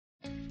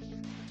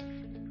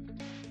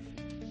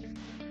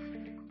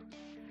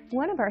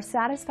One of our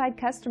satisfied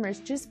customers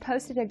just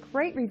posted a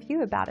great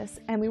review about us,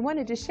 and we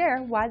wanted to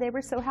share why they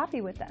were so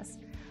happy with us.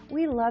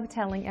 We love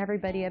telling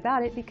everybody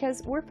about it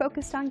because we're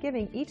focused on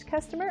giving each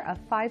customer a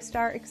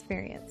 5-star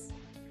experience.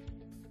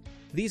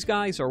 These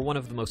guys are one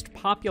of the most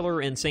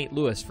popular in St.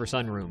 Louis for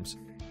sunrooms.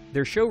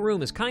 Their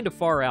showroom is kind of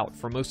far out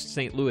for most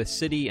St. Louis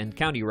city and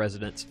county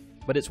residents,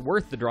 but it's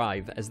worth the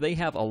drive as they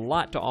have a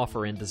lot to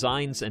offer in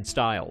designs and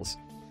styles.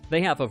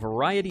 They have a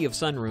variety of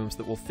sunrooms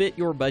that will fit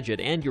your budget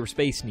and your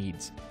space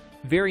needs.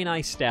 Very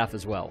nice staff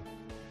as well.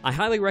 I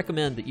highly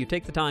recommend that you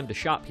take the time to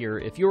shop here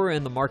if you're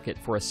in the market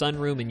for a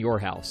sunroom in your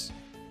house.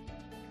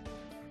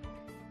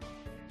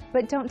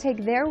 But don't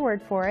take their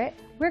word for it.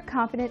 We're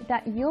confident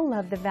that you'll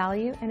love the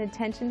value and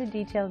attention to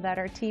detail that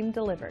our team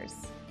delivers.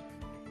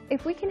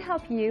 If we can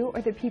help you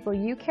or the people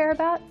you care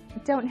about,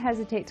 don't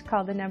hesitate to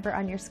call the number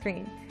on your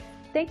screen.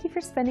 Thank you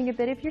for spending a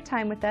bit of your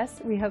time with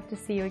us. We hope to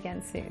see you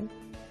again soon.